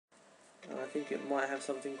think it might have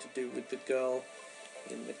something to do with the girl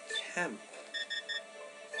in the camp.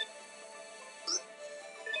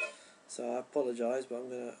 So I apologise, but I'm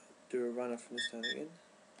going to do a runner from this town again.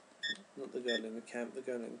 Not the girl in the camp, the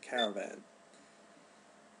girl in the caravan.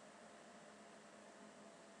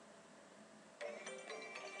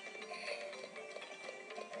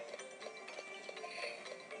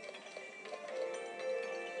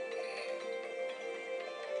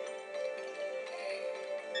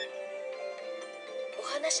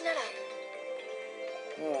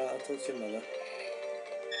 Alright, I'll talk to your mother.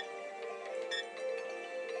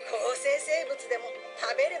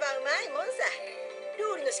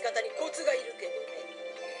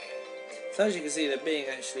 So as you can see, they're being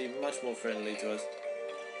actually much more friendly to us.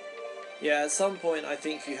 Yeah, at some point I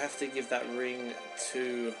think you have to give that ring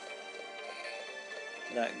to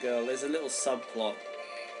that girl. There's a little subplot.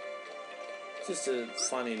 Just a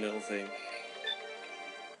funny little thing.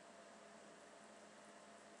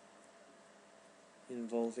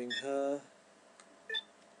 Involving her.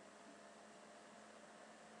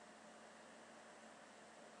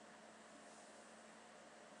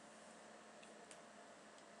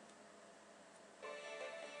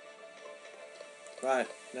 Right,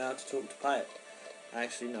 now to talk to Pyatt.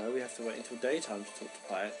 Actually, no, we have to wait until daytime to talk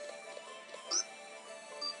to Pyatt.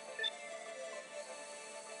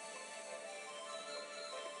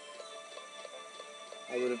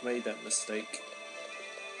 I would have made that mistake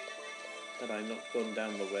had I not gone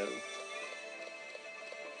down the well.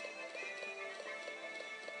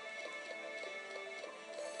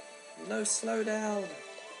 No, slow down!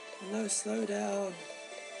 No, slow down!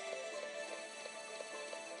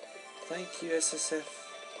 Thank you, SSF.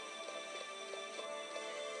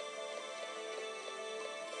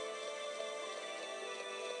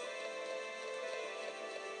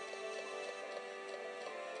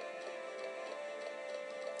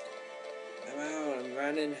 I'm out, I'm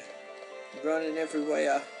running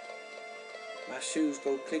everywhere. My shoes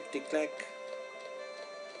go click-de-clack.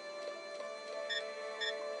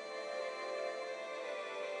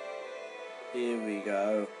 Here we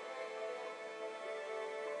go.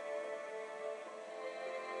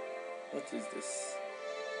 What is this?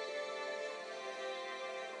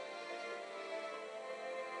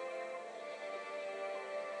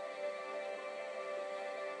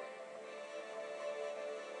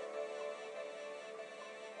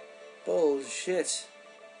 Bullshit.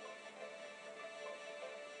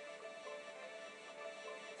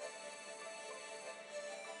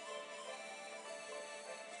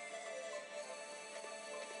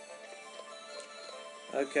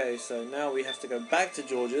 Okay, so now we have to go back to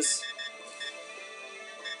George's.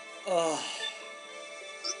 Oh.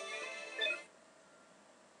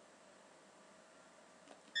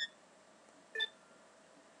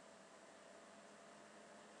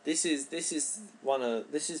 This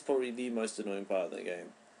is probably the most annoying part of the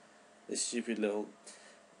game. This stupid little.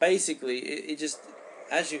 Basically, it just,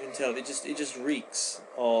 as you can tell, it just reeks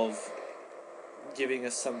of giving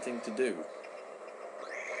us something to do.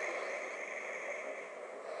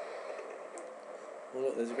 Oh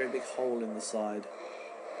look, there's a great big hole in the side.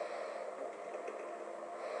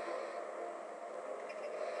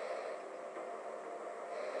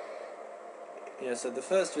 Yeah, so the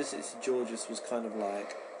first visit to George's was kind of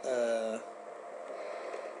like,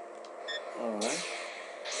 alright.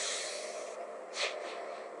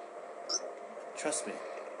 Trust me,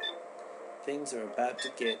 things are about to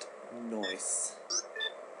get nice.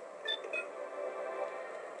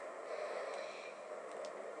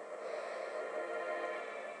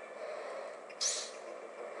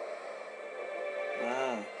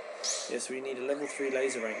 Ah, yes, we need a level 3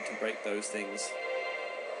 laser rank to break those things.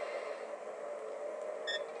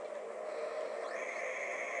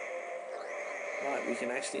 Right, we can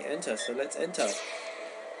actually enter, so let's enter.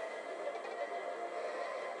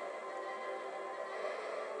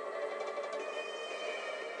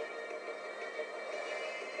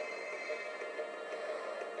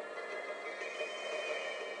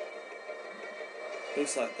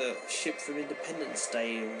 Looks like the ship from Independence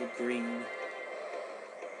Day, all the green.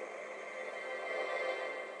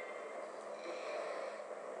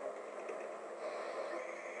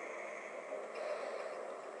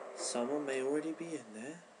 Someone may already be in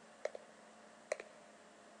there.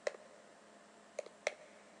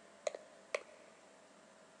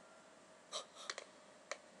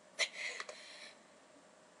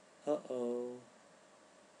 Uh-oh.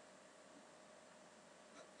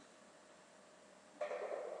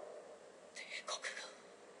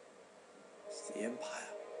 It's the Empire.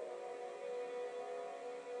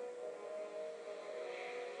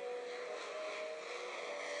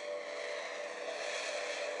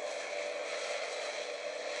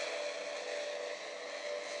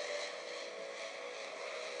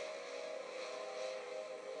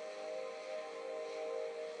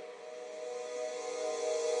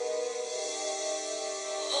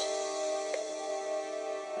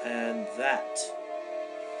 And that,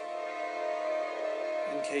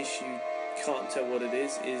 in case you can't tell what it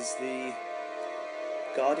is the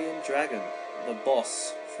Guardian Dragon, the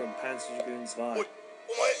boss from Panzer Dragoon Saga.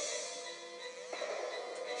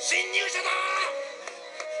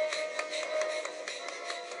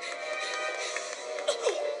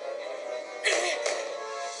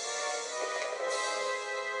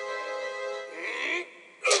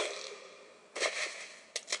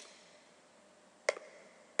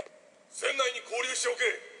 船内に合流しておけ。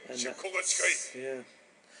出港が近い。 Yeah,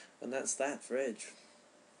 and that's that for Edge.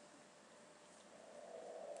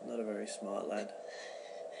 Not a very smart lad.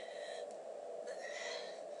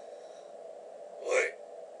 おい、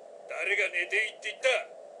誰が寝ていいって言った？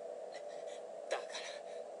だから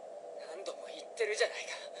何度も言ってるじゃない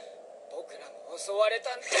か。僕らも襲われ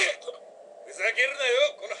たんだ。ふざけるな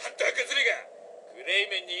よ、このハンター崩れが。クレイ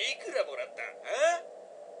メンにいくらもらった？あ？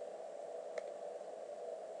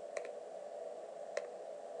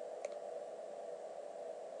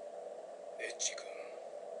エッジ君、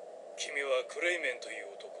君はクレイメンという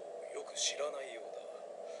男をよく知らないようだ。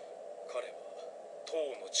彼は塔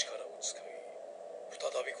の力を使い、再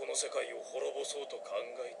びこの世界を滅ぼそうと考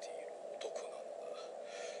えている男なのだ。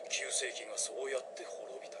旧世紀がそうやって滅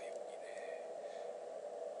びたように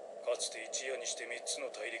ね。かつて一夜にして3つの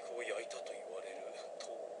大陸を焼いたと言われる塔。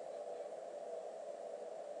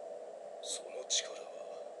その力は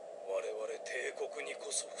我々帝国にこ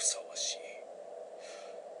そふさわしい。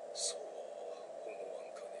そうは思わ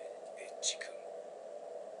んかね、エッジ君。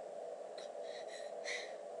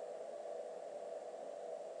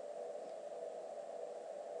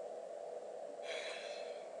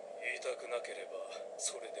言いたくなければ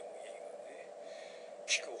それでもいいがね。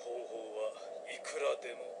聞く方法はいくら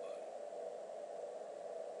でもある。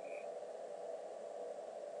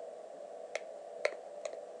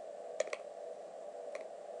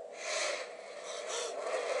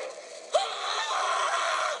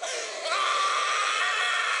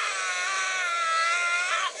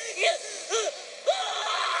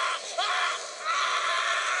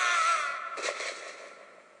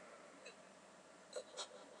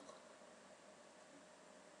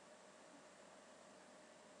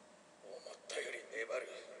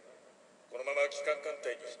このまま機関艦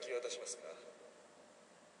隊に引き渡しますが。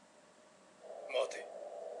待て。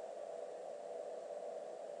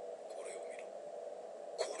これを見ろ。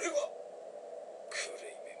これはク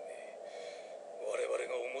レイメンめ。我々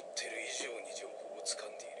が思っている以上に情報を掴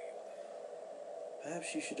んでいるようだ。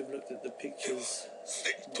 Perhaps you should have looked at the pictures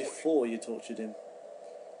before you tortured him.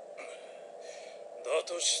 だ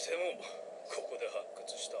としてもここで発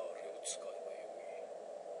掘したあれを使えばよい。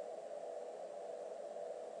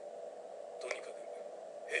とにかく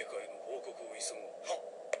陛下への報告を急ごう。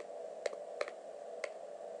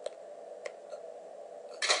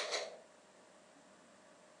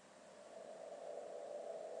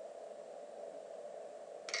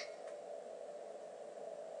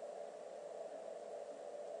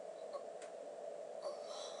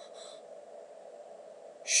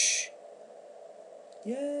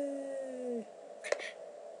Yay!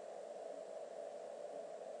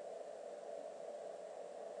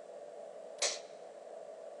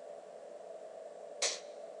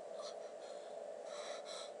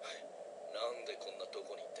 なんでこんなと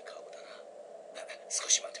こにって顔だな。少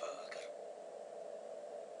し待てばわかる。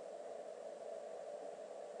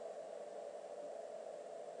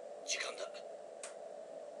時間だ。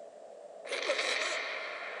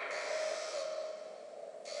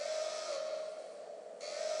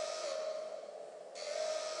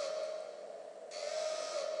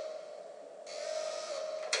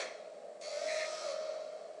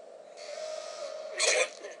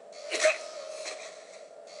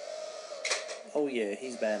Oh yeah,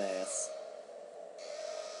 he's badass.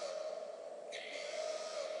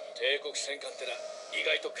 帝国戦艦ってな、意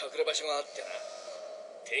外と隠れ場所があってな。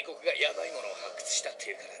帝国がヤバいものを発掘したって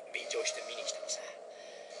いうから便乗して見に来たのさ。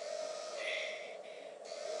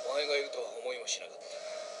お前がいるとは思いもしなかっ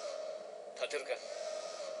た。立てるか？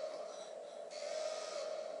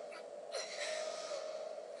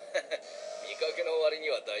見かけの割に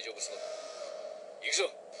は大丈夫そうだ。行くぞ。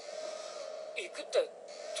行くってど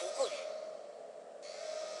こに？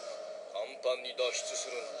簡単に脱出す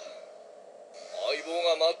るんだ。相棒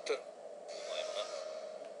が待ってる。お前もな。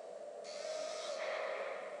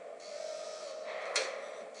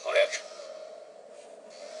早く。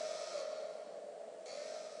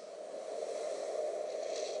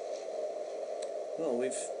Well,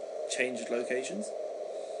 we've changed locations.